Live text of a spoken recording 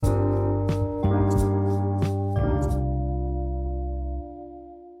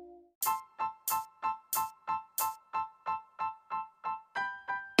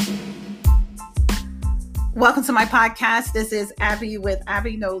Welcome to my podcast. This is Abby with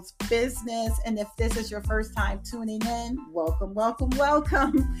Abby Knows Business. And if this is your first time tuning in, welcome.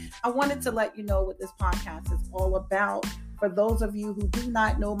 I wanted to let you know what this podcast is all about. For those of you who do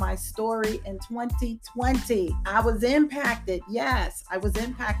not know my story, in 2020, I was impacted. Yes, I was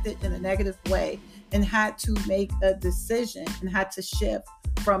impacted in a negative way and had to make a decision and had to shift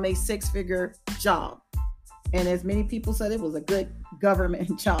from a six-figure job. And as many people said, it was a good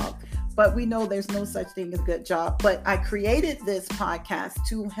government job. But we know there's no such thing as a good job. But I created this podcast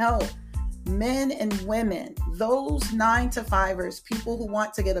to help men and women, those 9-to-5ers, people who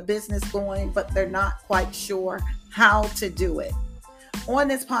want to get a business going, but they're not quite sure how to do it. On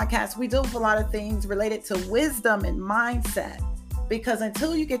this podcast, we deal with a lot of things related to wisdom and mindset. Because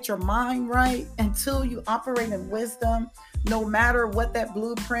until you get your mind right, until you operate in wisdom, no matter what that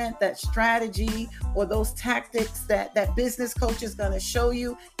blueprint, that strategy, or those tactics that business coach is going to show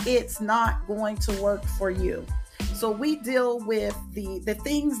you, it's not going to work for you. So we deal with the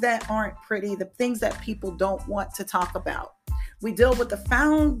things that aren't pretty, the things that people don't want to talk about. We deal with the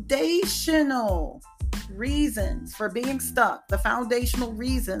foundational reasons for being stuck, the foundational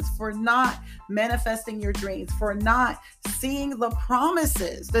reasons for not manifesting your dreams, for not seeing the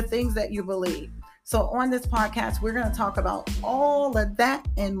promises, the things that you believe. So on this podcast, we're going to talk about all of that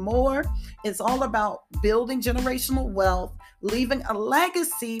and more. It's all about building generational wealth, leaving a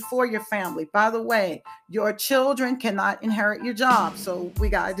legacy for your family. By the way, your children cannot inherit your job. So we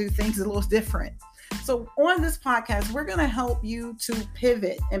got to do things a little different. So on this podcast, we're going to help you to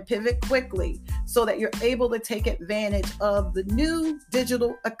pivot and pivot quickly so that you're able to take advantage of the new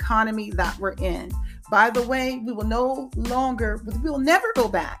digital economy that we're in. By the way, we will never go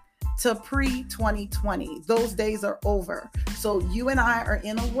back to pre-2020. Those days are over. So you and I are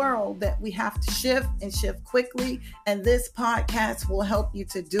in a world that we have to shift and shift quickly. And this podcast will help you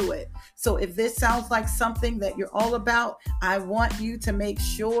to do it. So if this sounds like something that you're all about, I want you to make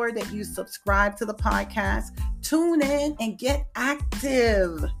sure that you subscribe to the podcast, tune in and get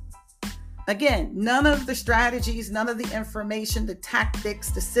active. Again, none of the strategies, none of the information, the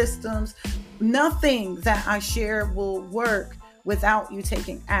tactics, the systems, nothing that I share will work without you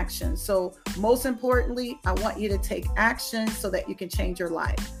taking action. So most importantly, I want you to take action so that you can change your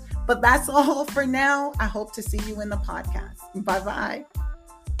life. But that's all for now. I hope to see you in the podcast. Bye-bye.